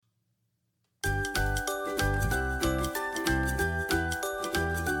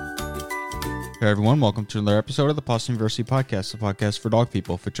Hey everyone, welcome to another episode of the Boston University Podcast, the podcast for dog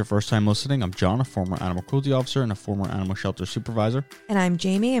people. If it's your first time listening, I'm John, a former animal cruelty officer and a former animal shelter supervisor. And I'm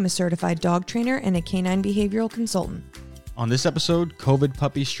Jamie, I'm a certified dog trainer and a canine behavioral consultant. On this episode, COVID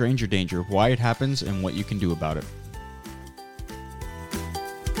puppy stranger danger, why it happens and what you can do about it.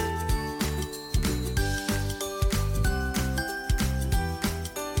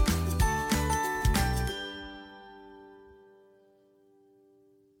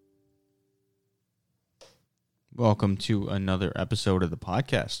 Welcome to another episode of the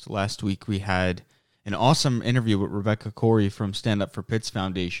podcast. Last week we had an awesome interview with Rebecca Corey from Stand Up for Pits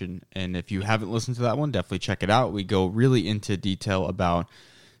Foundation, and if you haven't listened to that one, definitely check it out. We go really into detail about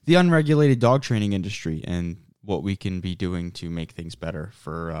the unregulated dog training industry and what we can be doing to make things better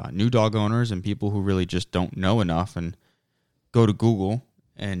for new dog owners and people who really just don't know enough and go to Google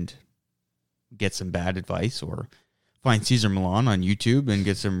and get some bad advice, or find Cesar Millan on YouTube and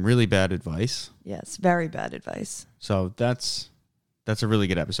get some really bad advice. Yes, very bad advice. So that's a really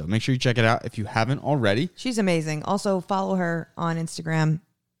good episode. Make sure you check it out if you haven't already. She's amazing. Also, follow her on Instagram.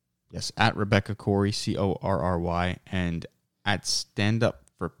 Yes, at Rebecca Corey, Corry, and at Stand Up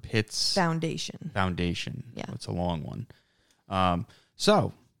for Pits Foundation. Yeah. It's a long one.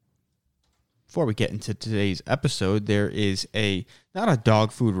 So, before we get into today's episode, there is not a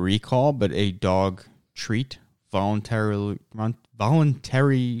dog food recall, but a dog treat voluntary,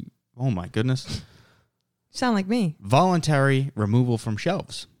 oh my goodness. Sound like me. Voluntary removal from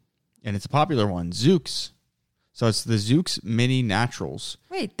shelves. And it's a popular one, Zoox. So it's the Zoox Mini Naturals.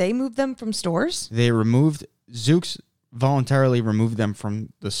 Wait, they moved them from stores? Zoox voluntarily removed them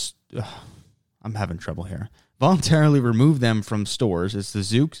from I'm having trouble here. Voluntarily removed them from stores. It's the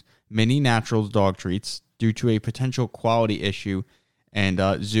Zoox Mini Naturals dog treats due to a potential quality issue. And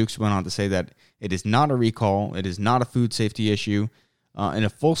Zoox went on to say that it is not a recall. It is not a food safety issue. In a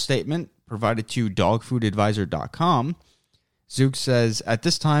full statement provided to dogfoodadvisor.com, Zoox says, at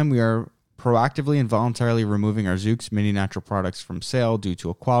this time, we are proactively and voluntarily removing our Zoox Mini Natural products from sale due to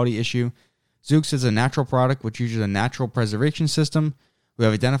a quality issue. Zoox is a natural product which uses a natural preservation system. We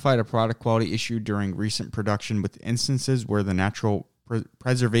have identified a product quality issue during recent production with instances where the natural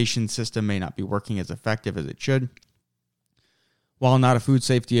preservation system may not be working as effective as it should. While not a food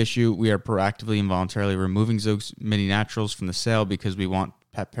safety issue, we are proactively and voluntarily removing Zoox Mini Naturals from the sale because we want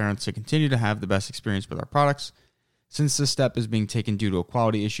pet parents to continue to have the best experience with our products. Since this step is being taken due to a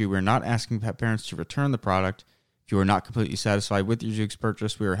quality issue, we're not asking pet parents to return the product. If you are not completely satisfied with your Zoox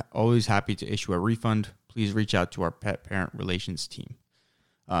purchase, we are always happy to issue a refund. Please reach out to our pet parent relations team.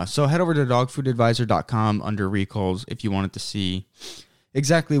 So head over to dogfoodadvisor.com under recalls if you wanted to see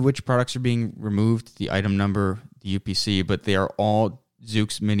exactly which products are being removed, the item number, the UPC, but they are all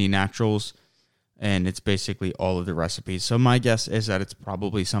Zoox Mini Naturals, and it's basically all of the recipes. So my guess is that it's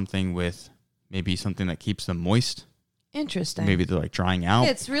probably something with maybe something that keeps them moist. Interesting. Maybe they're like drying out. Yeah,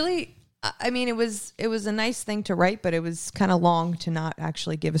 it's really, I mean, it was a nice thing to write, but it was kind of long to not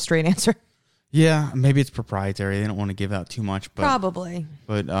actually give a straight answer. Yeah, maybe it's proprietary. They don't want to give out too much. But, probably.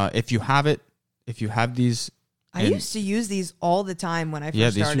 But if you have these... I used to use these all the time when I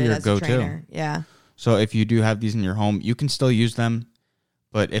first these started are your as go-to. a trainer. Yeah. So if you do have these in your home, you can still use them.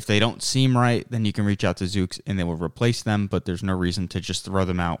 But if they don't seem right, then you can reach out to Zoox and they will replace them. But there's no reason to just throw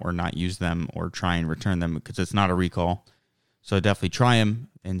them out or not use them or try and return them because it's not a recall. So definitely try them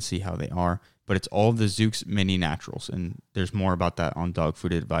and see how they are. But it's all the Zoox Mini Naturals. And there's more about that on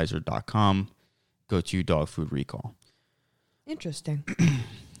dogfoodadvisor.com. Go to Dog Food Recall. Interesting.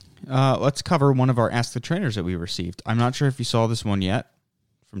 Let's cover one of our Ask the Trainers that we received. I'm not sure if you saw this one yet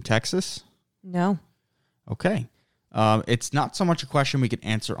from Texas. No. Okay. It's not so much a question we could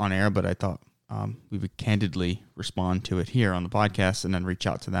answer on air, but I thought we would candidly respond to it here on the podcast and then reach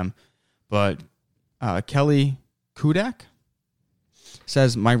out to them. But Kelly Kudak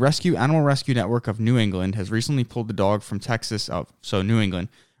says, my animal rescue network of New England has recently pulled the dog from Texas. New England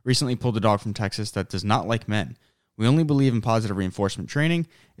recently pulled a dog from Texas that does not like men. We only believe in positive reinforcement training.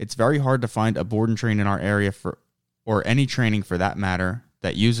 It's very hard to find a board and train in our area or any training for that matter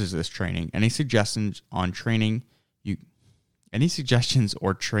that uses this training. Any suggestions or training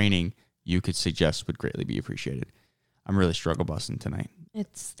you could suggest would greatly be appreciated. I'm really struggle busting tonight.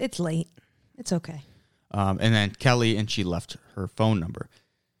 It's late. It's okay. And then Kelly, and she left her phone number.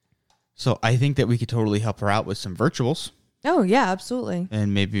 So I think that we could totally help her out with some virtuals. Oh, yeah, absolutely.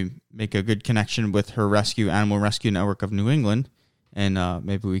 And maybe make a good connection with her animal rescue network of New England. And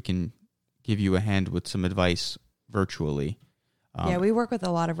maybe we can give you a hand with some advice virtually. Yeah, we work with a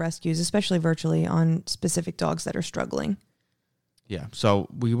lot of rescues, especially virtually, on specific dogs that are struggling. Yeah, so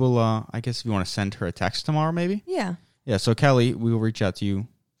we will, I guess if you want to send her a text tomorrow, maybe? Yeah. Yeah, so Kelly, we will reach out to you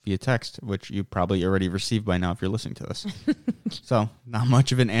via text, which you probably already received by now if you're listening to this. So not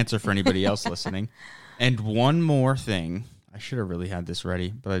much of an answer for anybody else listening. And one more thing. I should have really had this ready,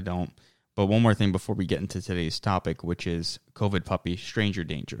 but I don't. But one more thing before we get into today's topic, which is COVID puppy, stranger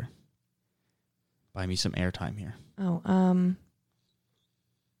danger. Buy me some airtime here.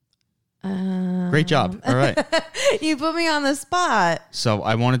 Great job. All right. You put me on the spot. So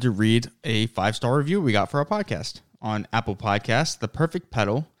I wanted to read a 5-star review we got for our podcast on Apple Podcasts. The Perfect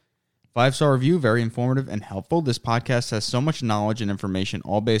Pedal. 5-star review, very informative and helpful. This podcast has so much knowledge and information,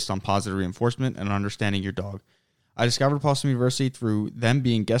 all based on positive reinforcement and understanding your dog. I discovered Paulson University through them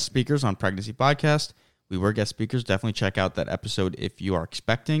being guest speakers on Pregnancy Podcast. We were guest speakers. Definitely check out that episode if you are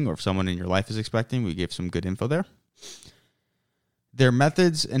expecting or if someone in your life is expecting. We gave some good info there. Their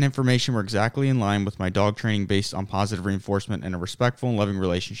methods and information were exactly in line with my dog training based on positive reinforcement and a respectful and loving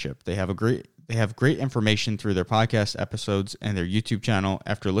relationship. They have great information through their podcast episodes and their YouTube channel.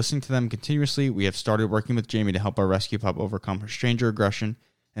 After listening to them continuously, we have started working with Jamie to help our rescue pup overcome her stranger aggression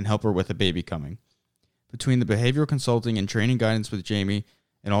and help her with a baby coming. Between the behavioral consulting and training guidance with Jamie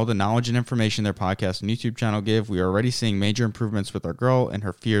and all the knowledge and information their podcast and YouTube channel give, we are already seeing major improvements with our girl and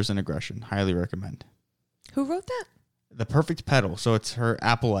her fears and aggression. Highly recommend. Who wrote that? The Perfect Pedal. So it's her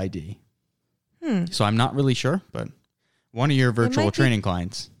Apple ID. So I'm not really sure, but one of your virtual training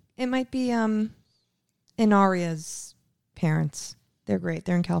clients. It might be Inaria's parents. They're great.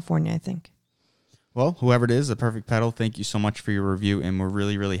 They're in California, I think. Well, whoever it is, The Perfect Pedal, thank you so much for your review, and we're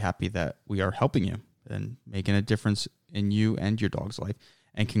really, really happy that we are helping you and making a difference in you and your dog's life.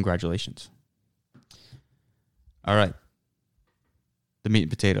 And congratulations. All right. The meat and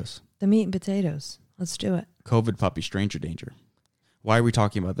potatoes. The meat and potatoes. Let's do it. COVID puppy, stranger danger. Why are we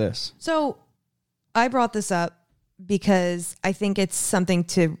talking about this? So I brought this up because I think it's something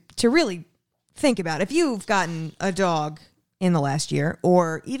to really think about. If you've gotten a dog in the last year,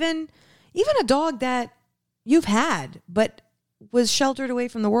 or even a dog that you've had but was sheltered away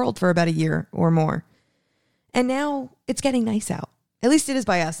from the world for about a year or more, and now it's getting nice out. At least it is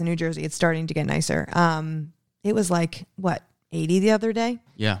by us in New Jersey. It's starting to get nicer. It was like, 80 the other day?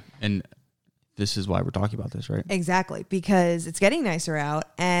 Yeah, and this is why we're talking about this, right? Exactly, because it's getting nicer out.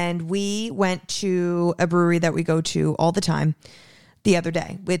 And we went to a brewery that we go to all the time the other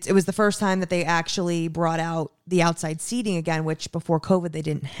day. It was the first time that they actually brought out the outside seating again, which before COVID they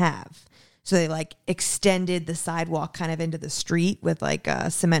didn't have. So they extended the sidewalk kind of into the street with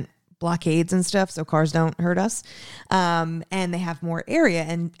cement blockades and stuff so cars don't hurt us. And they have more area,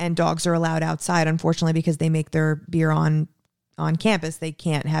 and dogs are allowed outside, unfortunately, because they make their beer on campus. They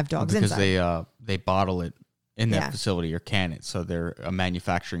can't have dogs inside. Because they bottle it in that facility or can it. So they're a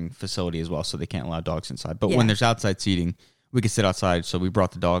manufacturing facility as well, so they can't allow dogs inside. But when there's outside seating, we can sit outside. So we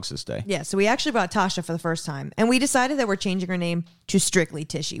brought the dogs this day. Yeah, so we actually brought Tasha for the first time. And we decided that we're changing her name to strictly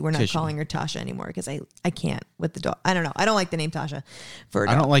Tishy. We're not calling her Tasha anymore because I can't with the dog. I don't know. I don't like the name Tasha for a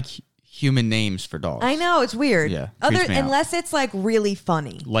dog. I don't like human names for dogs. I know, it's weird. Yeah, unless it's really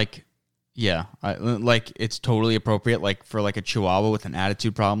funny. Yeah, it's totally appropriate. For a Chihuahua with an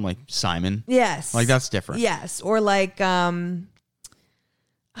attitude problem, like Simon. Yes, that's different. Yes, or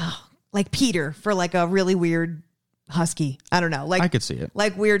Peter for a really weird husky. I don't know. I could see it.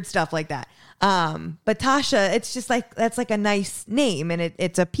 Weird stuff like that. But Tasha, it's just that's a nice name, and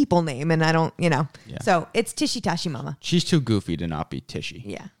it's a people name, and I don't, Yeah. So it's Tishy Tashi Mama. She's too goofy to not be Tishy.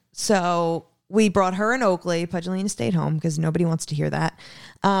 Yeah. So we brought her in Oakley. Pudgelina stayed home because nobody wants to hear that.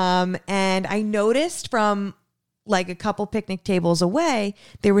 And I noticed from a couple picnic tables away,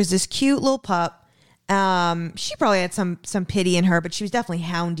 there was this cute little pup. She probably had some pity in her, but she was definitely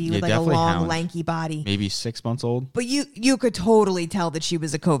houndy with a long, lanky body. Maybe 6 months old. But you could totally tell that she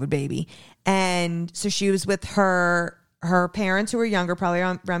was a COVID baby. And so she was with her parents who were younger, probably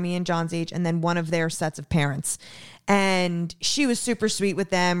around Remy and John's age, and then one of their sets of parents. And she was super sweet with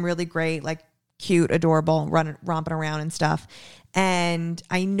them, really great, cute, adorable, romping around and stuff. And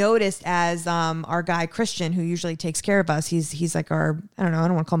I noticed as our guy Christian, who usually takes care of us, he's our, I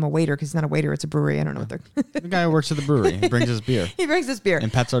don't want to call him a waiter because he's not a waiter, it's a brewery. I don't know what they're the guy who works at the brewery. He brings us beer. He brings us beer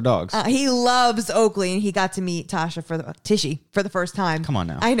and pets our dogs. He loves Oakley, and he got to meet Tishy for the first time. Come on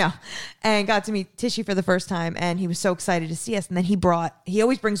now, I know, and got to meet Tishy for the first time, and he was so excited to see us. And then he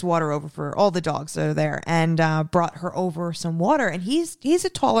always brings water over for all the dogs that are there, and brought her over some water. And he's a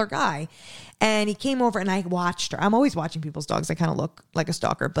taller guy. And he came over, and I watched her. I'm always watching people's dogs. I kind of look like a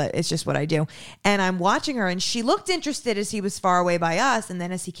stalker, but it's just what I do. And I'm watching her, and she looked interested as he was far away by us. And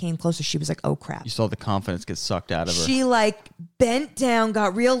then as he came closer, she was like, oh, crap. You saw the confidence get sucked out of her. She bent down,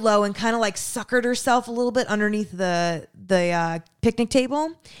 got real low, and kind of suckered herself a little bit underneath the picnic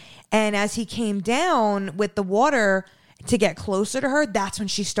table. And as he came down with the water, to get closer to her, that's when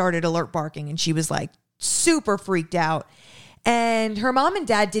she started alert barking, and she was like super freaked out. And her mom and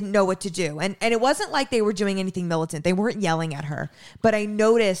dad didn't know what to do. And it wasn't like they were doing anything militant. They weren't yelling at her. But I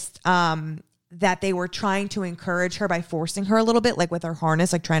noticed that they were trying to encourage her by forcing her a little bit, like with her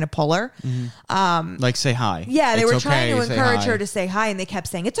harness, like trying to pull her. Like say hi. Yeah, they It's were trying okay, to encourage hi. her to say hi, and they kept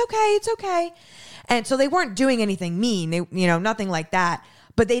saying, it's okay, it's okay. And so they weren't doing anything mean, they, nothing like that.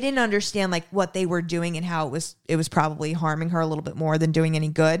 But they didn't understand like what they were doing and how it was probably harming her a little bit more than doing any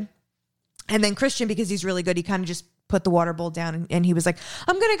good. And then Christian, because he's really good, he kind of just put the water bowl down and he was like,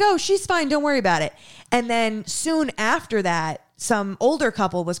 I'm going to go. She's fine. Don't worry about it. And then soon after that, some older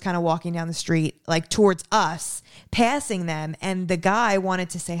couple was kind of walking down the street, like towards us, passing them. And the guy wanted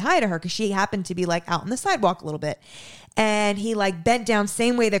to say hi to her because she happened to be like out on the sidewalk a little bit. And he like bent down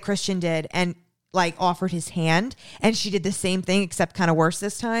same way that Christian did and like offered his hand, and she did the same thing except kind of worse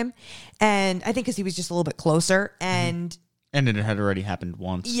this time. And I think because he was just a little bit closer, and it had already happened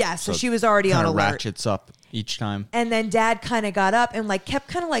once. Yeah, so she was already on kinda alert. ratchets up each time. And then dad kind of got up and like kept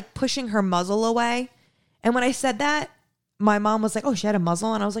kind of like pushing her muzzle away. And when I said that, my mom was like, oh, she had a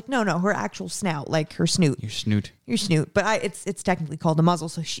muzzle. And I was like, no, her actual snout, like her snoot. Your snoot. Your snoot. But it's technically called a muzzle.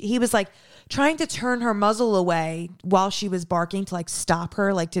 So he was like trying to turn her muzzle away while she was barking to like stop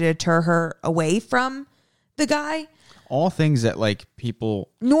her, like to deter her away from the guy. All things that like people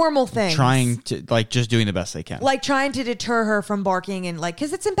Normal things. trying to like just doing the best they can. Like trying to deter her from barking and like,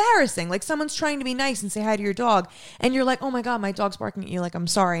 because it's embarrassing. Like someone's trying to be nice and say hi to your dog. And you're like, oh my God, my dog's barking at you. Like, I'm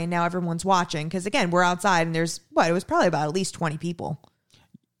sorry. And now everyone's watching. Because again, we're outside and there's it was probably about at least 20 people.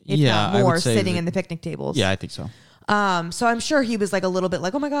 If not I more would say sitting that- in the picnic tables. Yeah, I think so. So I'm sure he was like a little bit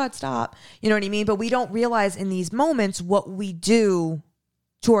like, oh my God, stop. You know what I mean? But we don't realize in these moments what we do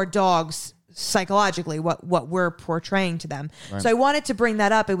to our dogs psychologically, what we're portraying to them. Right. So I wanted to bring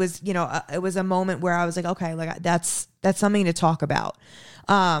that up. It was, it was a moment where I was like, okay, like that's something to talk about.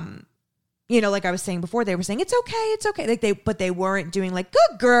 Like I was saying before, they were saying, it's okay. Like but they weren't doing like,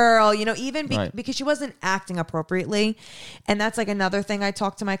 good girl, even Right. because she wasn't acting appropriately. And that's like another thing I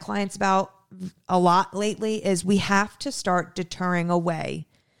talk to my clients about a lot lately is we have to start deterring away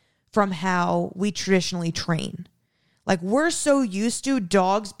from how we traditionally train. Like we're so used to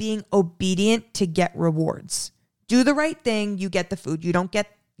dogs being obedient to get rewards. Do the right thing, you get the food. You don't get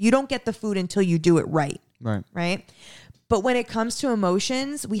the food until you do it right. Right. Right? But when it comes to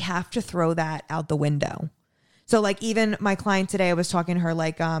emotions, we have to throw that out the window. So like even my client today, I was talking to her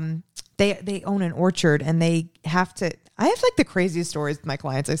like they own an orchard and they have to. I have like the craziest stories with my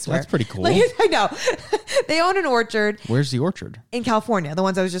clients, I swear. That's pretty cool. Like, I know. They own an orchard Where's the orchard? in California, the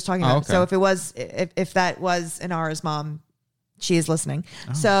ones I was just talking about. okay. So if that was Inara's mom, she is listening.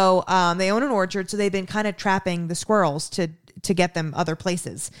 So they own an orchard. So they've been kind of trapping the squirrels to get them other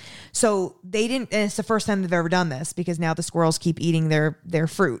places. So they didn't, and it's the first time they've ever done this because now the squirrels keep eating their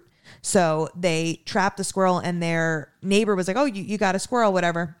fruit. So they trapped the squirrel and their neighbor was like, oh, you got a squirrel,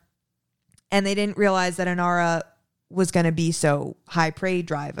 whatever. And they didn't realize that Inara was going to be so high prey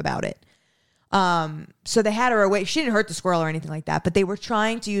drive about it. So they had her away. She didn't hurt the squirrel or anything like that, but they were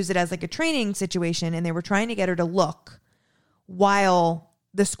trying to use it as like a training situation. And they were trying to get her to look while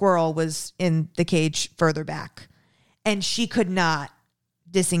the squirrel was in the cage further back. And she could not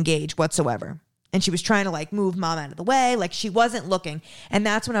disengage whatsoever. And she was trying to like move mom out of the way. Like she wasn't looking. And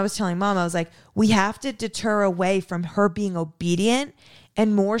that's when I was telling mom, I was like, we have to deter away from her being obedient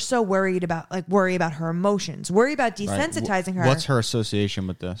and more so worry about her emotions, worry about desensitizing her. What's her association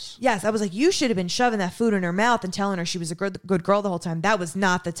with this? Yes. I was like, you should have been shoving that food in her mouth and telling her she was a good girl the whole time. That was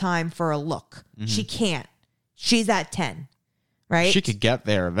not the time for a look. Mm-hmm. She can't. She's at 10. Right? She could get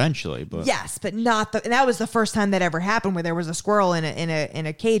there eventually, but yes, but not and that was the first time that ever happened where there was a squirrel in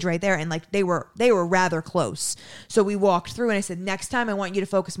a cage right there, and like they were rather close. So we walked through, and I said, next time I want you to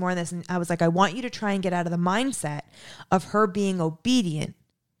focus more on this. And I was like, I want you to try and get out of the mindset of her being obedient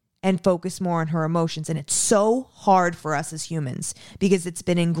and focus more on her emotions. And it's so hard for us as humans because it's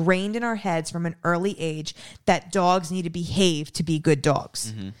been ingrained in our heads from an early age that dogs need to behave to be good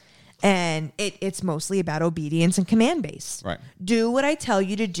dogs. Mm-hmm. And it's mostly about obedience and command base. Right. Do what I tell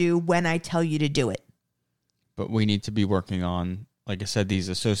you to do when I tell you to do it. But we need to be working on, like I said, these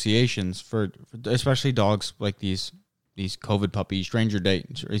associations for especially dogs like these COVID puppy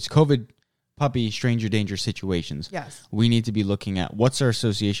stranger danger situations. Yes. We need to be looking at what's their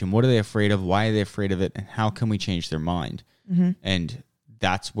association, what are they afraid of, why are they afraid of it, and how can we change their mind? Mm-hmm. And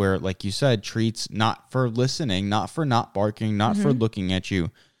that's where, like you said, treats, not for listening, not for not barking, not for looking at you,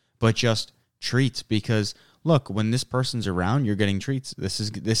 but just treats. Because look, when this person's around, you're getting treats. This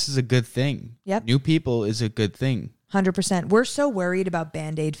is a good thing. Yep. New people is a good thing. 100%. We're so worried about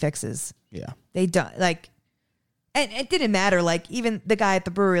Band-Aid fixes. Yeah. They don't like And it didn't matter, like, even the guy at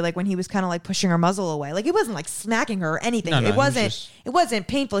the brewery, like, when he was kind of, like, pushing her muzzle away, like, it wasn't, like, smacking her or anything. No, it wasn't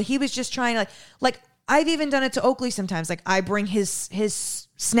painful. He was just trying to, like, I've even done it to Oakley sometimes. Like, I bring his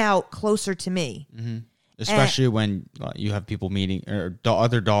snout closer to me. Mm-hmm. Especially when you have people meeting, or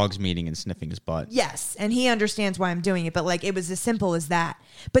other dogs meeting and sniffing his butt. Yes, and he understands why I'm doing it, but, like, it was as simple as that.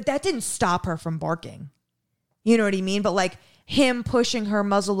 But that didn't stop her from barking. You know what I mean? But, like, him pushing her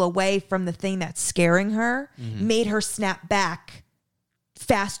muzzle away from the thing that's scaring her made her snap back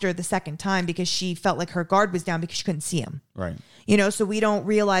faster the second time because she felt like her guard was down because she couldn't see him. Right. You know, so we don't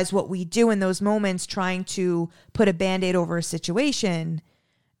realize what we do in those moments trying to put a Band-Aid over a situation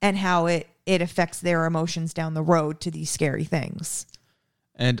and how it affects their emotions down the road to these scary things.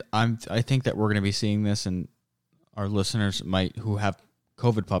 And I think that we're going to be seeing this, and our listeners who have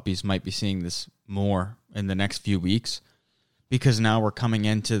COVID puppies might be seeing this more in the next few weeks, because now we're coming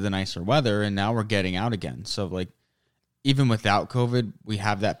into the nicer weather and now we're getting out again. So, like, even without COVID, we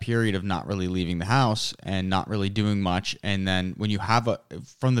have that period of not really leaving the house and not really doing much. And then when you have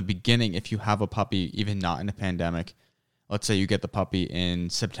from the beginning, if you have a puppy, even not in a pandemic, let's say you get the puppy in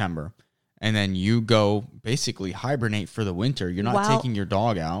September, and then you go basically hibernate for the winter. You're not taking your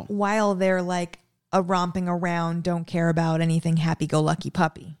dog out. While they're like a romping around, don't care about anything, happy-go-lucky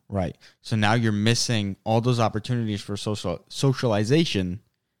puppy. Right. So now you're missing all those opportunities for socialization,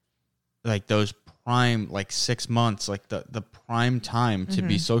 like those prime, like 6 months, like the prime time to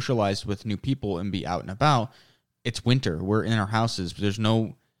be socialized with new people and be out and about. It's winter. We're in our houses. There's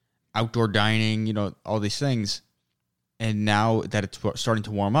no outdoor dining, you know, all these things. And now that it's starting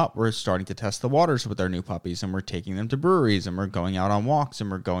to warm up, we're starting to test the waters with our new puppies, and we're taking them to breweries, and we're going out on walks, and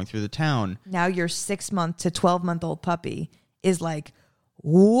we're going through the town. Now your 6-month to 12-month-old puppy is like,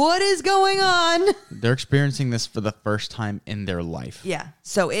 what is going on? They're experiencing this for the first time in their life. Yeah.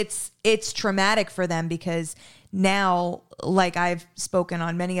 So it's traumatic for them because now, like I've spoken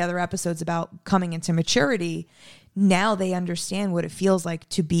on many other episodes about coming into maturity, now they understand what it feels like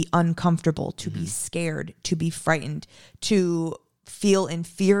to be uncomfortable, to be scared, to be frightened, to feel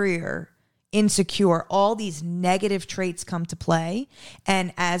inferior, insecure. All these negative traits come to play.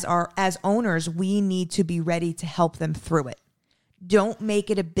 And as owners, we need to be ready to help them through it. Don't make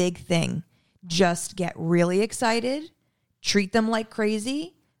it a big thing. Just get really excited, treat them like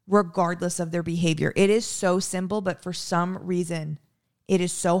crazy, regardless of their behavior. It is so simple, but for some reason, it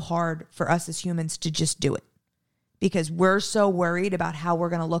is so hard for us as humans to just do it. Because we're so worried about how we're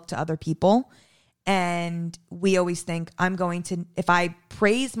going to look to other people. And we always think, if I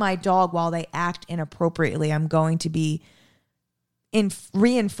praise my dog while they act inappropriately, I'm going to be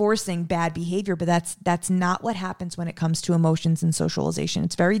reinforcing bad behavior. But that's not what happens when it comes to emotions and socialization.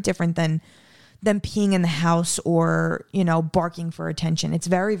 It's very different than peeing in the house or, you know, barking for attention. It's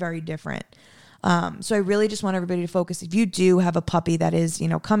very, very different. So I really just want everybody to focus. If you do have a puppy that is, you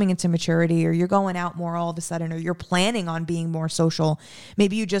know, coming into maturity, or you're going out more all of a sudden, or you're planning on being more social,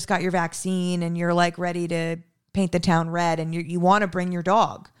 maybe you just got your vaccine and you're like ready to paint the town red and you want to bring your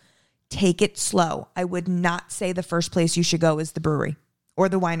dog, take it slow. I would not say the first place you should go is the brewery or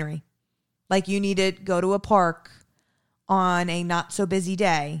the winery. Like, you need to go to a park on a not so busy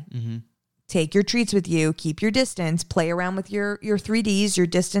day. Mm-hmm. Take your treats with you, keep your distance, play around with your 3Ds, your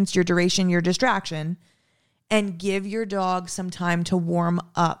distance, your duration, your distraction, and give your dog some time to warm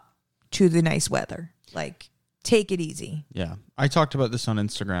up to the nice weather. Like, take it easy. Yeah. I talked about this on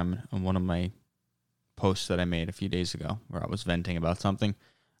Instagram on one of my posts that I made a few days ago where I was venting about something.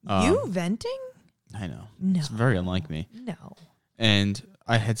 You venting? I know. No. It's very unlike me. No. And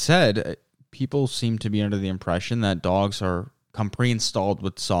I had said people seem to be under the impression that dogs come pre-installed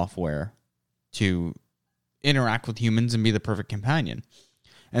with software to interact with humans and be the perfect companion.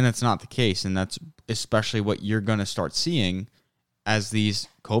 And that's not the case. And that's especially what you're going to start seeing as these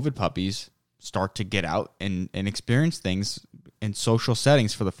COVID puppies start to get out and experience things in social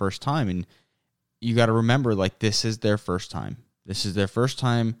settings for the first time. And you got to remember, like, this is their first time. This is their first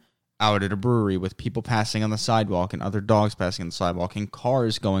time out at a brewery with people passing on the sidewalk and other dogs passing on the sidewalk and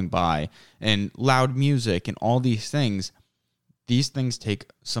cars going by and loud music and all these things. These things take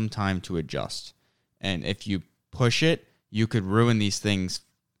some time to adjust. And if you push it, you could ruin these things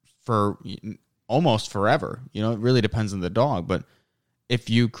for almost forever. You know, it really depends on the dog. But if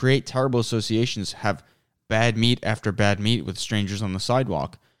you create terrible associations, have bad meet after bad meet with strangers on the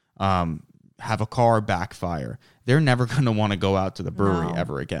sidewalk, have a car backfire, they're never going to want to go out to the brewery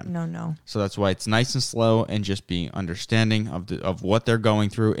ever again. No. So that's why it's nice and slow, and just being understanding of what they're going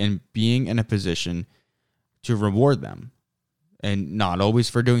through and being in a position to reward them. And not always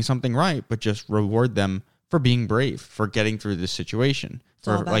for doing something right, but just reward them for being brave, for getting through this situation,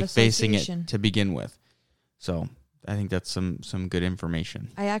 for like facing it to begin with. So I think that's some good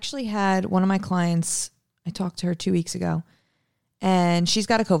information. I actually had one of my clients, I talked to her 2 weeks ago, and she's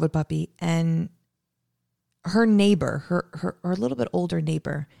got a COVID puppy, and her neighbor, her a little bit older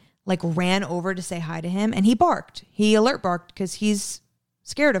neighbor, like ran over to say hi to him, and he barked. He alert barked because he's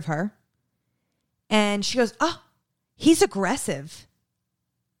scared of her. And she goes, "Oh, he's aggressive."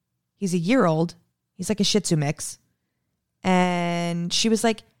 He's a year old. He's like a Shih Tzu mix. And she was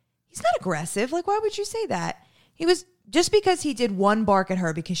like, "He's not aggressive. Like, why would you say that?" He was, just because he did one bark at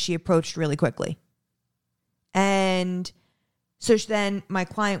her because she approached really quickly. And so then my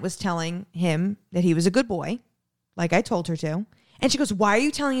client was telling him that he was a good boy, like I told her to. And she goes, "Why are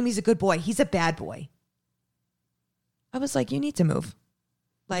you telling him he's a good boy? He's a bad boy." I was like, "You need to move.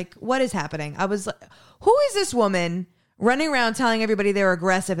 Like, what is happening?" I was like, who is this woman running around telling everybody they're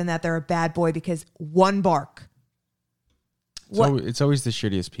aggressive and that they're a bad boy because one bark? It's always the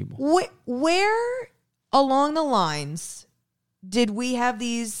shittiest people. Where along the lines did we have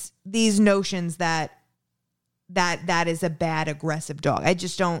these notions that is a bad aggressive dog? I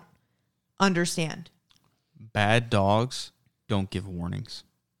just don't understand. Bad dogs don't give warnings.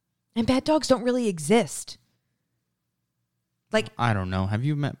 And bad dogs don't really exist. Like, I don't know. Have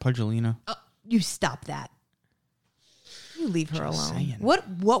you met Pudgelina? You stop that. You leave her Just alone. saying.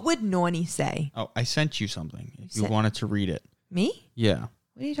 What would Nani say? Oh, I sent you something. If you wanted to read it. Me? Yeah.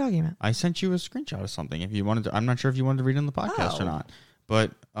 What are you talking about? I sent you a screenshot of something. If you wanted to, I'm not sure if you wanted to read it on the podcast or not.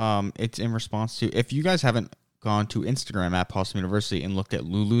 But it's in response to, if you guys haven't gone to Instagram at Possum University and looked at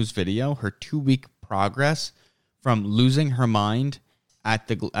Lulu's video, her 2-week progress from losing her mind at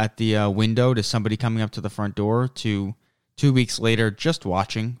the window to somebody coming up to the front door to 2 weeks later just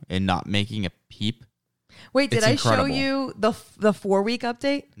watching and not making a peep. Wait, did I show incredible. you the 4-week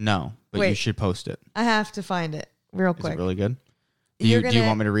update? No, but you Wait. should post it. I have to find it real Is quick. it really good? Do You're you gonna-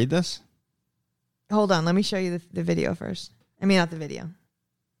 want me to read this? Hold on, let me show you the video first. I mean, not the video.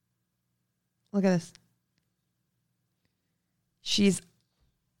 Look at this.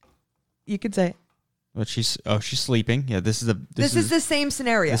 You could say it. But she's sleeping. Yeah, this This is the same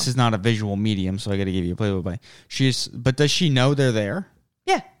scenario. This is not a visual medium, so I got to give you a play-by-play. But does she know they're there?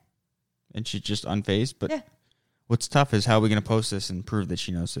 Yeah. And she's just unfazed? But Yeah. what's tough is how are we going to post this and prove that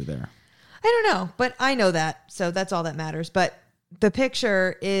she knows they're there? I don't know, but I know that, so that's all that matters. But the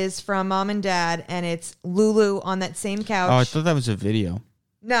picture is from mom and dad, and it's Lulu on that same couch. Oh, I thought that was a video.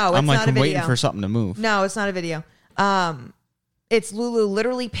 No, it's I'm not a video. waiting for something to move. No, it's not a video. It's Lulu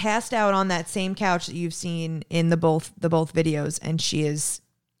literally passed out on that same couch that you've seen in the both videos, and she is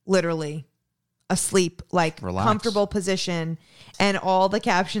literally asleep, like Relax. comfortable position, and all the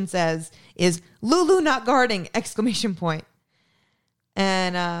caption says is "Lulu not guarding!" !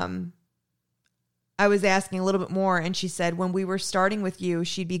 And I was asking a little bit more, and she said when we were starting with you,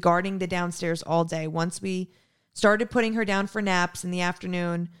 she'd be guarding the downstairs all day. Once we started putting her down for naps in the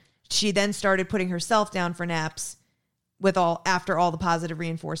afternoon, she then started putting herself down for naps after all the positive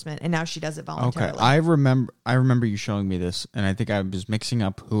reinforcement, and now she does it voluntarily. Okay, I remember you showing me this, and I think I was mixing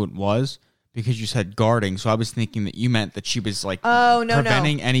up who it was because you said guarding, so I was thinking that you meant that she was like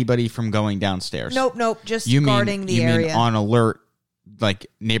preventing anybody from going downstairs. Nope, just you guarding the you area. mean on alert, like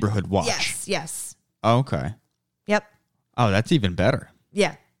neighborhood watch? Yes. Okay. Yep. Oh, that's even better.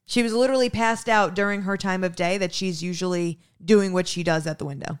 Yeah. She was literally passed out during her time of day that she's usually doing what she does at the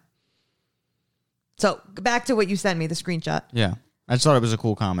window. So back to what you sent me, the screenshot. Yeah. I just thought it was a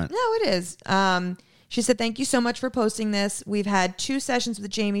cool comment. No, it is. She said, "Thank you so much for posting this. We've had 2 sessions with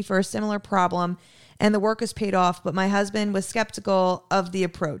Jamie for a similar problem, and the work has paid off, but my husband was skeptical of the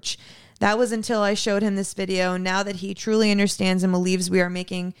approach. That was until I showed him this video. Now that he truly understands and believes we are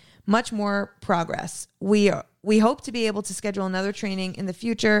making much more progress. We hope to be able to schedule another training in the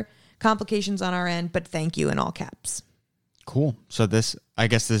future. Complications on our end, but thank you," in all caps. Cool. So I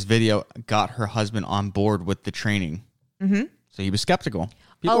guess this video got her husband on board with the training. Mm-hmm. So he was skeptical.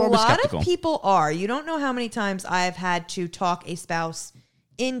 People A are always lot skeptical. of people are. You don't know how many times I've had to talk a spouse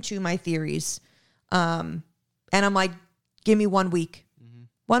into my theories. And I'm like, give me 1 week. Mm-hmm.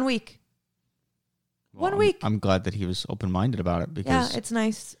 1 week. Well, 1 week. I'm glad that he was open-minded about it because Yeah, it's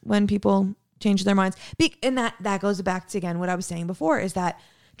nice when people change their minds. And that goes back to, again, what I was saying before, is that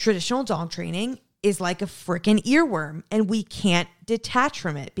traditional dog training is like a freaking earworm, and we can't detach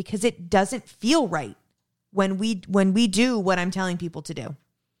from it because it doesn't feel right when we do what I'm telling people to do.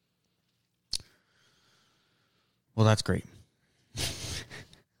 well, that's great.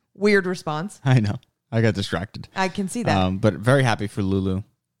 Weird response. I know. I got distracted. I can see that. But very happy for Lulu.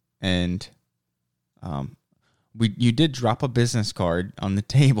 And You did drop a business card on the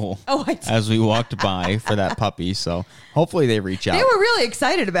table I did. as we walked by for that puppy. So hopefully they reach out. They were really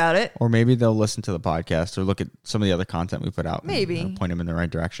excited about it. Or maybe they'll listen to the podcast or look at some of the other content we put out. Maybe. And, point them in the right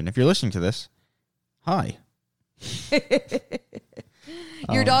direction. If you're listening to this, hi.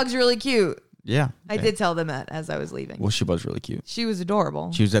 Your dog's really cute. Yeah. I did tell them that as I was leaving. Well, she was really cute. She was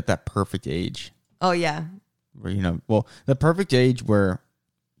adorable. She was at that perfect age. Oh, yeah. Where, the perfect age where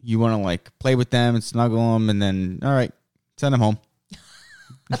you want to like play with them and snuggle them and then, all right, send them home.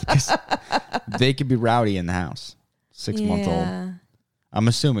 Because they could be rowdy in the house. 6 months old. I'm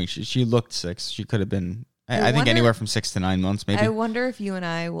assuming she looked 6. She could have been, I think anywhere from 6 to 9 months, maybe. I wonder if you and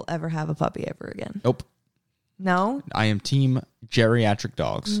I will ever have a puppy ever again. Nope. No? I am team geriatric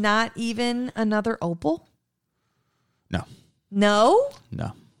dogs. Not even another Opal? No. No?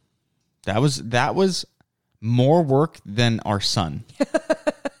 No. That was more work than our son.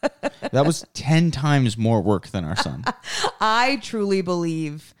 That was 10 times more work than our son. I truly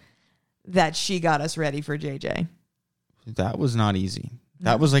believe that she got us ready for JJ. That was not easy.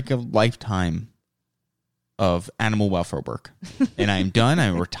 That was like a lifetime of animal welfare work. And I'm done.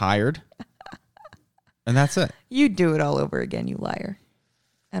 I'm retired. And that's it. You'd do it all over again, you liar.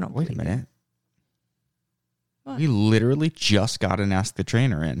 I don't Wait a believe minute. What? We literally just got an Ask the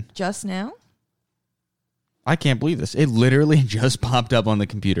Trainer in. Just now? I can't believe this. It literally just popped up on the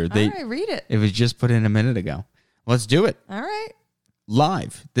computer. All right, read it. It was just put in a minute ago. Let's do it. All right.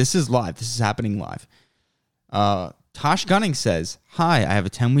 Live. This is live. This is happening live. Tosh Gunning says, "Hi, I have a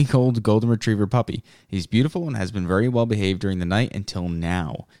 10-week-old golden retriever puppy. He's beautiful and has been very well behaved during the night until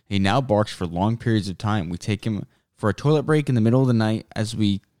now. He now barks for long periods of time. We take him for a toilet break in the middle of the night as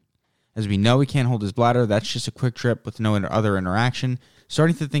we know he can't hold his bladder. That's just a quick trip with no other interaction.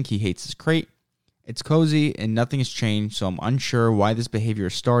 Starting to think he hates his crate. It's cozy and nothing has changed, so I'm unsure why this behavior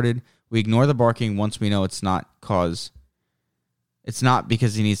started. We ignore the barking once we know it's not because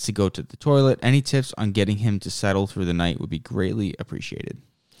he needs to go to the toilet. Any tips on getting him to settle through the night would be greatly appreciated."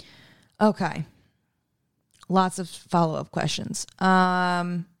 Okay. Lots of follow-up questions.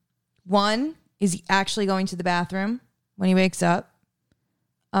 One, is he actually going to the bathroom when he wakes up?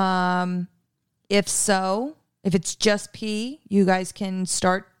 If so, if it's just pee, you guys can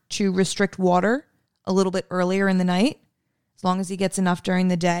start to restrict water a little bit earlier in the night. As long as he gets enough during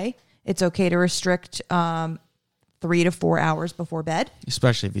the day, it's okay to restrict 3 to 4 hours before bed.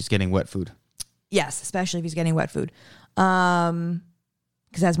 Especially if he's getting wet food. Yes, especially if he's getting wet food. Because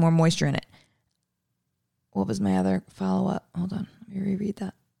it has more moisture in it. What was my other follow-up? Hold on. Let me reread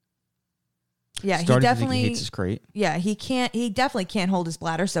that. Yeah, he definitely he hates his crate. Yeah, he definitely can't hold his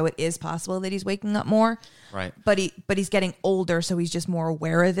bladder, so it is possible that he's waking up more. Right. But he's getting older, so he's just more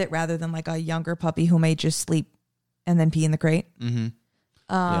aware of it rather than like a younger puppy who may just sleep and then pee in the crate.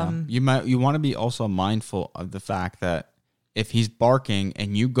 Mm-hmm. You want to be also mindful of the fact that if he's barking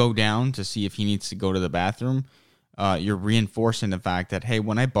and you go down to see if he needs to go to the bathroom, you're reinforcing the fact that, hey,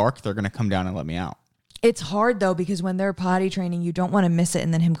 when I bark, they're going to come down and let me out. It's hard, though, because when they're potty training, you don't want to miss it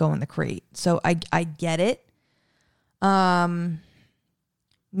and then him go in the crate. So I get it. Now,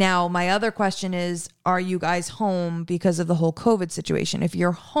 my other question is, are you guys home because of the whole COVID situation? If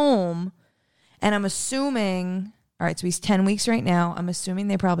you're home, and I'm assuming, all right, so he's 10 weeks right now. I'm assuming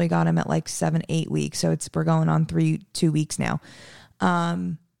they probably got him at like 7-8 weeks. So we're going on 2 weeks now.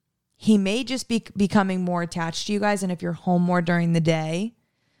 He may just be becoming more attached to you guys. And if you're home more during the day,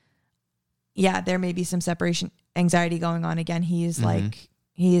 yeah, there may be some separation anxiety going on. Again, he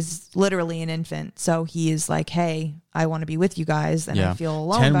is literally an infant. So he is like, hey, I want to be with you guys. And I feel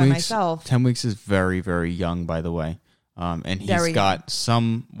alone by myself. 10 weeks is very, very young, by the way. And he's got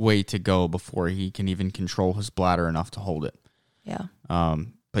some way to go before he can even control his bladder enough to hold it. Yeah.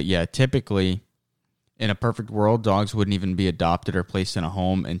 But yeah, typically in a perfect world, dogs wouldn't even be adopted or placed in a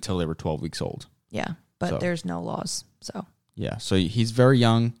home until they were 12 weeks old. Yeah. But there's no laws. So yeah. So he's very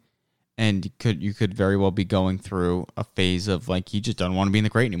young. And you could very well be going through a phase of like he just doesn't want to be in the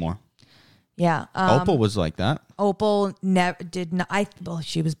crate anymore. Yeah, Opal was like that. Opal never did not. Well,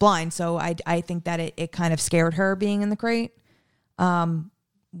 she was blind, so I think that it kind of scared her being in the crate.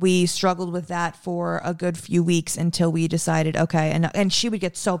 We struggled with that for a good few weeks until we decided, okay, and she would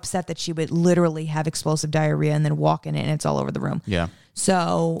get so upset that she would literally have explosive diarrhea and then walk in it and it's all over the room. Yeah.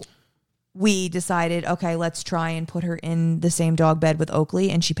 So we decided, okay, let's try and put her in the same dog bed with Oakley,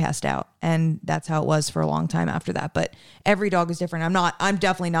 and she passed out. And that's how it was for a long time after that. But every dog is different. I'm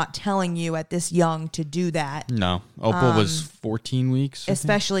definitely not telling you at this young to do that. No. Opal was 14 weeks.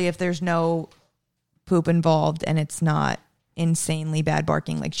 Especially if there's no poop involved and it's not insanely bad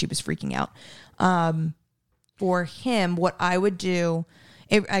barking like she was freaking out. For him, what I would do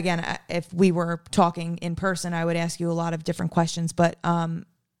Again, if we were talking in person, I would ask you a lot of different questions, but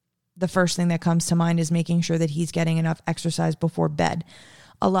the first thing that comes to mind is making sure that he's getting enough exercise before bed.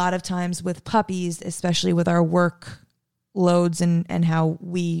 A lot of times with puppies, especially with our work loads and how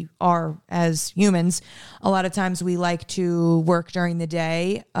we are as humans, a lot of times we like to work during the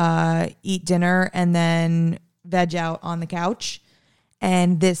day, eat dinner, and then veg out on the couch.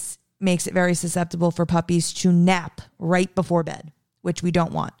 And this makes it very susceptible for puppies to nap right before bed, which we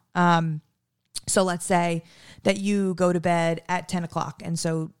don't want. So let's say that you go to bed at 10 o'clock. And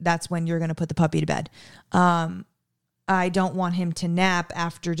so that's when you're going to put the puppy to bed. I don't want him to nap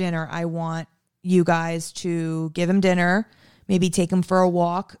after dinner. I want you guys to give him dinner, maybe take him for a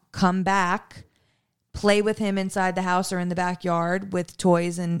walk, come back, play with him inside the house or in the backyard with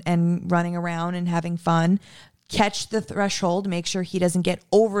toys and running around and having fun. Catch the threshold, make sure he doesn't get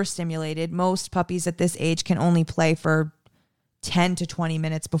overstimulated. Most puppies at this age can only play for 10 to 20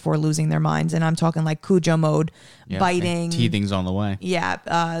 minutes before losing their minds. And I'm talking like Cujo mode, biting. Teething's on the way.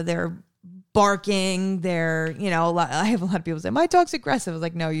 Yeah. They're barking. They're, I have a lot of people say, my dog's aggressive. I was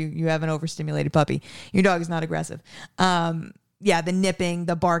like, no, you have an overstimulated puppy. Your dog is not aggressive. The nipping,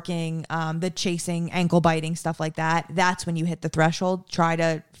 the barking, the chasing, ankle biting, stuff like that. That's when you hit the threshold. Try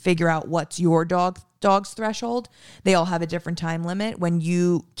to figure out what's your dog's threshold. They all have a different time limit. When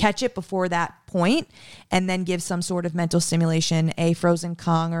you catch it before that point and then give some sort of mental stimulation, a frozen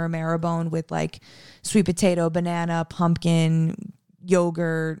Kong or a Marrowbone with like sweet potato, banana, pumpkin,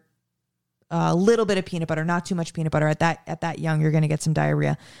 yogurt, a little bit of peanut butter, not too much peanut butter. At that young, you're going to get some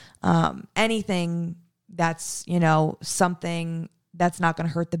diarrhea. Anything that's, something that's not going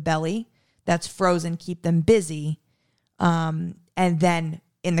to hurt the belly, that's frozen, keep them busy. And then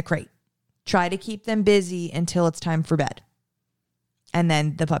in the crate, try to keep them busy until it's time for bed. And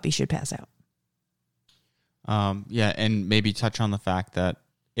then the puppy should pass out. And maybe touch on the fact that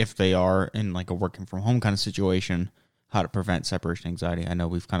if they are in like a working from home kind of situation, how to prevent separation anxiety. I know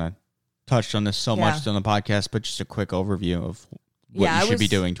we've kind of touched on this so much on the podcast, but just a quick overview of what you should be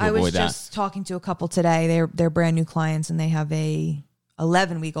doing to avoid that. I was just talking to a couple today. They're brand new clients and they have a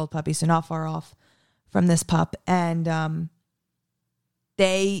 11-week-old puppy, so not far off from this pup. And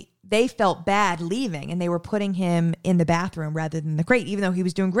they felt bad leaving and they were putting him in the bathroom rather than the crate, even though he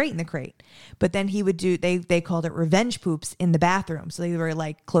was doing great in the crate. But then he would they called it revenge poops in the bathroom. So they were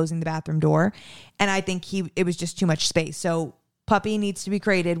like closing the bathroom door. And I think it was just too much space. So puppy needs to be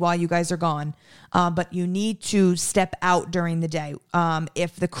crated while you guys are gone. But you need to step out during the day.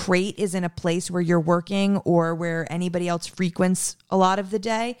 If the crate is in a place where you're working or where anybody else frequents a lot of the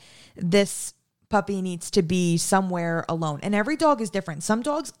day, this puppy needs to be somewhere alone. And every dog is different. Some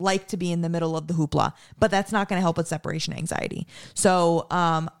dogs like to be in the middle of the hoopla, but that's not going to help with separation anxiety. So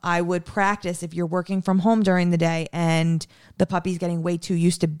I would practice if you're working from home during the day and the puppy's getting way too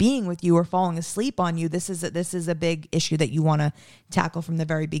used to being with you or falling asleep on you. This is a big issue that you want to tackle from the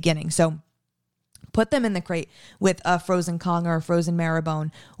very beginning. So put them in the crate with a frozen Kong or a frozen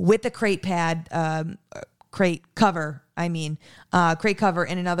Marrowbone with the crate pad, crate cover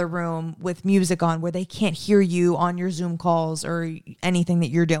in another room with music on where they can't hear you on your Zoom calls or anything that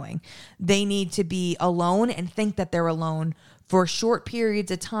you're doing. They need to be alone and think that they're alone for short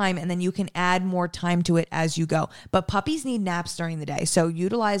periods of time, and then you can add more time to it as you go. But puppies need naps during the day, so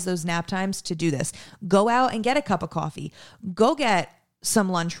utilize those nap times to do this. Go out and get a cup of coffee. Go get some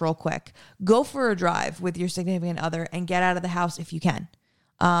lunch real quick. Go for a drive with your significant other and get out of the house if you can.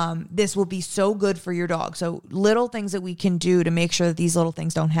 This will be so good for your dog. So little things that we can do to make sure that these little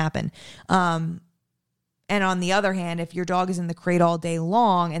things don't happen. And on the other hand, if your dog is in the crate all day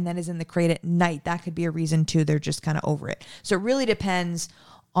long and then is in the crate at night, that could be a reason too. They're just kind of over it. So it really depends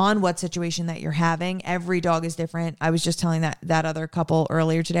on what situation that you're having. Every dog is different. I was just telling that other couple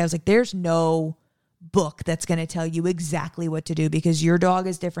earlier today. I was like, there's no book that's going to tell you exactly what to do because your dog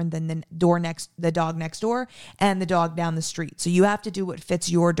is different than the dog next door and the dog down the street. So you have to do what fits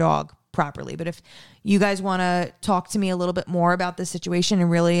your dog properly. But if you guys want to talk to me a little bit more about this situation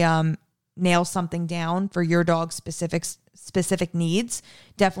and really nail something down for your dog's specific needs,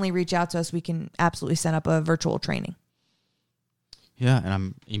 definitely reach out to us. We can absolutely set up a virtual training. Yeah, and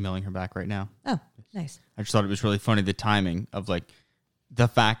I'm emailing her back right now. Oh, nice. I just thought it was really funny, the timing of like the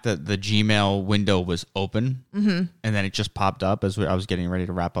fact that the Gmail window was open and then it just popped up as I was getting ready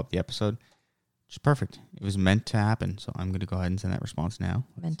to wrap up the episode. Just perfect. It was meant to happen. So I'm going to go ahead and send that response now.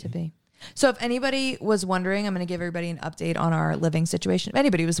 Meant to be. So if anybody was wondering, I'm going to give everybody an update on our living situation. If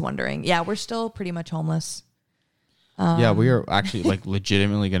anybody was wondering, we're still pretty much homeless. We are actually like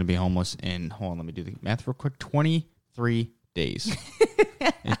legitimately going to be homeless in, hold on, let me do the math real quick, 23 days.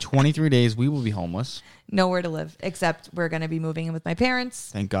 In 23 days, we will be homeless. Nowhere to live, except we're going to be moving in with my parents.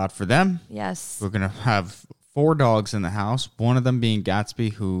 Thank God for them. Yes. We're going to have 4 dogs in the house, one of them being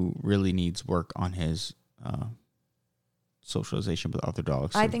Gatsby, who really needs work on his socialization with other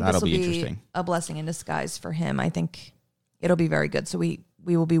dogs. So I think that'll this will be be interesting. a blessing in disguise for him. I think it'll be very good. So we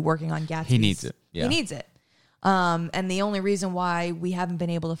will be working on Gatsby. He needs it. Yeah. He needs it. And the only reason why we haven't been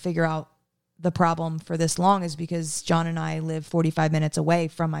able to figure out the problem for this long is because John and I live 45 minutes away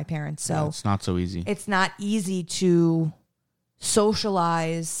from my parents. So Yeah, it's not so easy. it's not easy to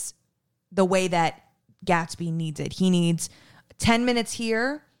socialize the way that Gatsby needs it. He needs 10 minutes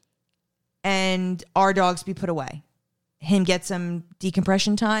here and our dogs be put away. Him get some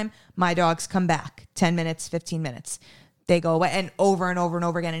decompression time. My dogs come back 10 minutes, 15 minutes. They go away and over and over and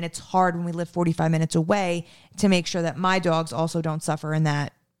over again. And it's hard when we live 45 minutes away to make sure that my dogs also don't suffer in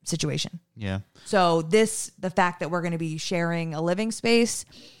that situation. Yeah. So the fact that we're going to be sharing a living space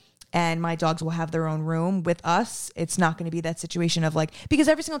and my dogs will have their own room with us, it's not going to be that situation of like, because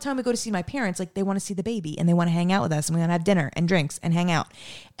every single time we go to see my parents, like they want to see the baby and they want to hang out with us and we want to have dinner and drinks and hang out.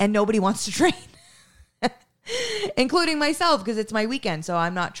 And nobody wants to train, including myself, because it's my weekend. So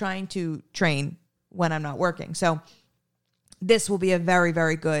I'm not trying to train when I'm not working. So this will be a very,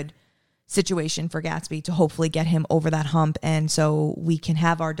 very good situation for Gatsby to hopefully get him over that hump. And so we can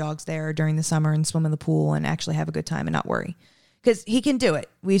have our dogs there during the summer and swim in the pool and actually have a good time and not worry. Because he can do it.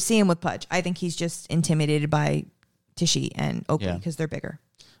 We see him with Pudge. I think he's just intimidated by Tishy and Oakley because they're bigger.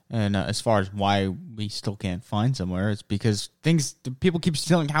 And as far as why we still can't find somewhere, it's because people keep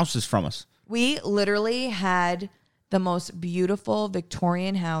stealing houses from us. We literally had the most beautiful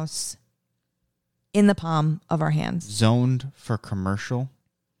Victorian house in the palm of our hands. Zoned for commercial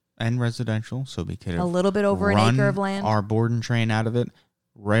and residential, so we could have A little bit over an acre of land. Our board and train out of it,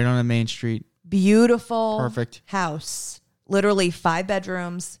 right on the main street. Beautiful. Perfect. House. Literally 5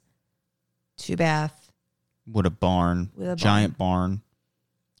 bedrooms, 2 bath. With a barn, giant barn.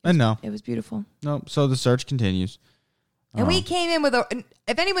 And It was beautiful. no. So the search continues. And we came in with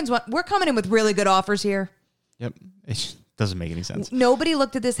we're coming in with really good offers here. Yep. It doesn't make any sense. Nobody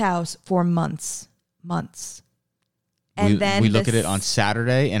looked at this house for months. And then we look at it on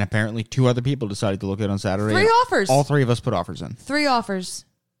Saturday, and apparently 2 other people decided to look at it on Saturday. 3 offers. All 3 of us put offers in. 3 offers.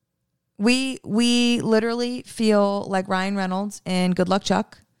 We literally feel like Ryan Reynolds in Good Luck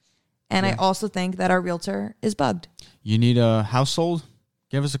Chuck. And I also think that our realtor is bugged. You need a house sold?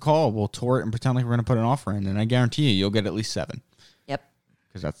 Give us a call. We'll tour it and pretend like we're going to put an offer in. And I guarantee you'll get at least 7. Yep.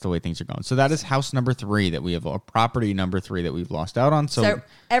 Because that's the way things are going. So that is house number 3 that we have, or property number 3 that we've lost out on. So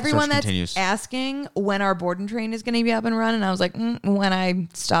everyone that's continues. asking when our board and train is going to be up and running, I was like, when I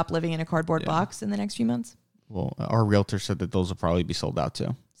stop living in a cardboard box in the next few months. Well, our realtor said that those will probably be sold out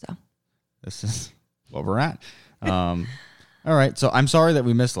too. So this is where we're at. All right. So I'm sorry that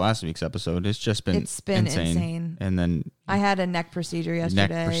we missed last week's episode. It's just been insane. And then I had a neck procedure yesterday.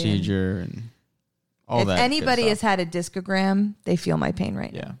 Neck procedure and all that. If anybody has had a discogram, they feel my pain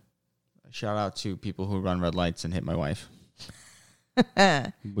right now. Shout out to people who run red lights and hit my wife.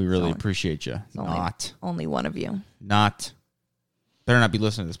 We really appreciate you. Only one of you. Better not be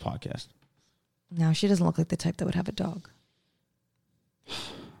listening to this podcast. No, she doesn't look like the type that would have a dog.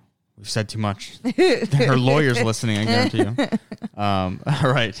 We've said too much. Her lawyer's listening, I guarantee you. All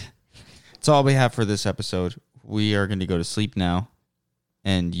right. That's all we have for this episode. We are going to go to sleep now,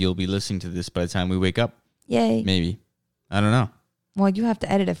 and you'll be listening to this by the time we wake up. Yay. Maybe. I don't know. Well, you have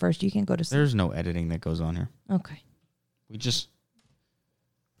to edit it first. You can't go to sleep. There's no editing that goes on here. Okay. We just.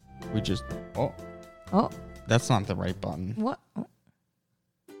 Oh. That's not the right button. What? Oh.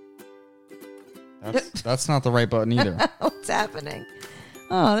 That's not the right button either. What's happening?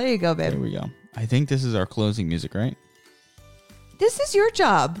 Oh, there you go, babe. There we go. I think this is our closing music, right? This is your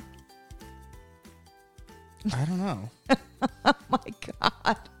job. I don't know. Oh, my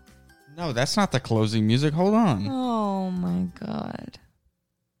God. No, that's not the closing music. Hold on. Oh, my God.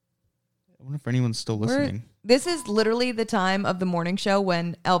 I wonder if anyone's still listening. This is literally the time of the morning show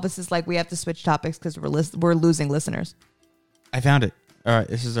when Elvis is like, we have to switch topics because we're losing listeners. I found it. All right,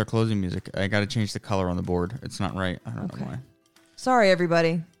 this is our closing music. I got to change the color on the board. It's not right. I don't know why. Sorry,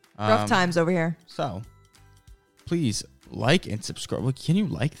 everybody. Rough times over here. So, please like and subscribe. Well, can you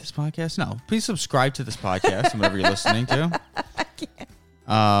like this podcast? No. Please subscribe to this podcast, whatever you're listening to. I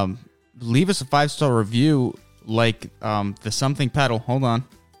can't. Leave us a 5-star review, like the something pedal. Hold on.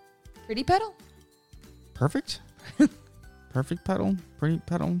 Pretty pedal? Perfect? Perfect pedal? Pretty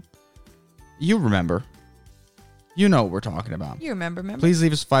pedal? You remember. You know what we're talking about. You remember. Please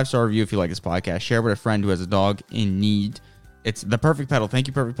leave us a 5-star review if you like this podcast. Share with a friend who has a dog in need. It's the Perfect Pedal. Thank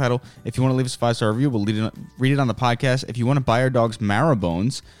you, Perfect Pedal. If you want to leave us a 5-star review, we'll read it on the podcast. If you want to buy our dogs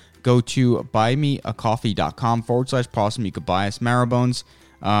Marrowbones, go to buymeacoffee.com/Possum. You could buy us Marrowbones.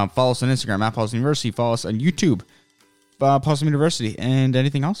 Follow us on Instagram at Possum University. Follow us on YouTube, Possum University. And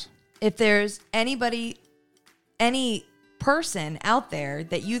anything else? If there's any person out there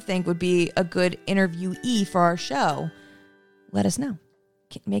that you think would be a good interviewee for our show, let us know.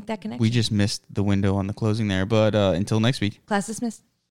 Make that connection. We just missed the window on the closing there, but until next week. Class dismissed.